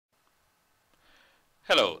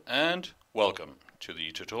Hello and welcome to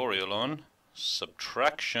the tutorial on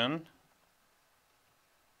subtraction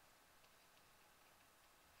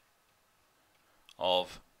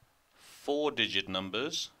of 4-digit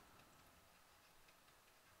numbers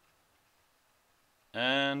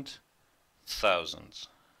and thousands.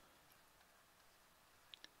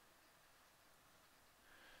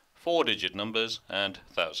 4-digit numbers and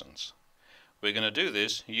thousands. We're going to do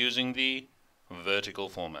this using the vertical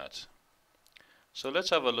format. So let's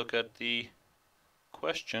have a look at the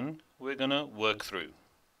question we're going to work through.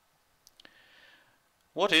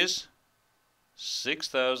 What is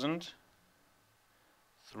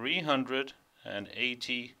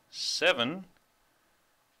 6,387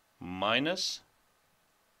 minus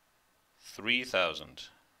 3,000?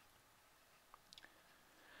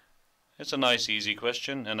 It's a nice easy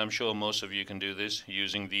question, and I'm sure most of you can do this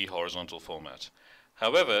using the horizontal format.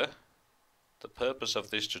 However, the purpose of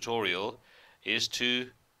this tutorial is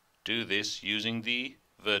to do this using the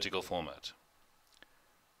vertical format.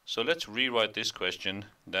 So let's rewrite this question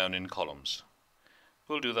down in columns.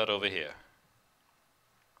 We'll do that over here.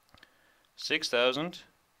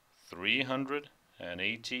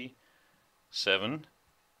 6,387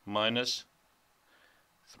 minus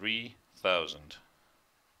 3,000.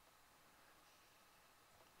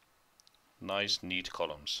 Nice, neat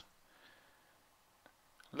columns.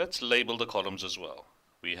 Let's label the columns as well.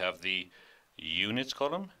 We have the units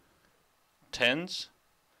column, tens,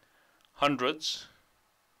 hundreds,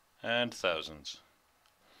 and thousands.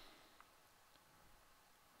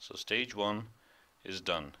 So stage 1 is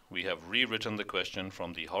done. We have rewritten the question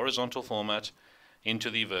from the horizontal format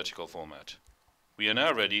into the vertical format. We are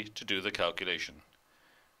now ready to do the calculation.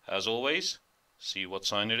 As always, see what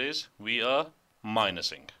sign it is. We are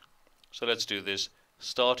minusing. So let's do this,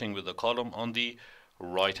 starting with the column on the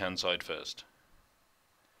right hand side first.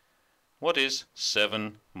 What is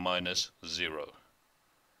 7 minus 0?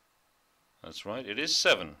 That's right, it is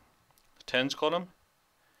 7. Tens column,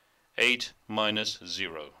 8 minus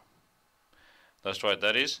 0. That's right,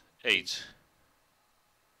 that is 8.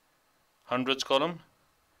 Hundreds column,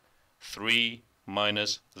 3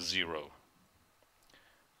 minus 0.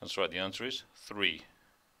 That's right, the answer is 3.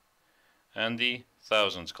 And the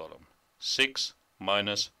thousands column, 6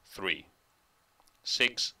 minus 3.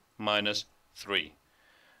 6 minus 3.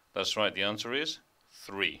 That's right, the answer is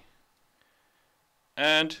 3.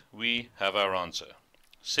 And we have our answer.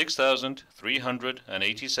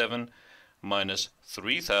 6,387 minus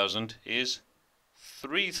 3,000 is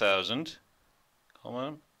 3,000,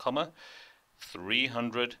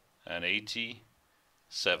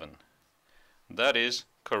 387. That is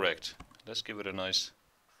correct. Let's give it a nice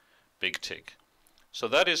big tick. So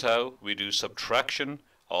that is how we do subtraction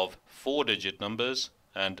of 4-digit numbers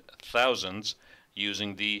and thousands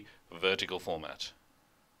using the vertical format.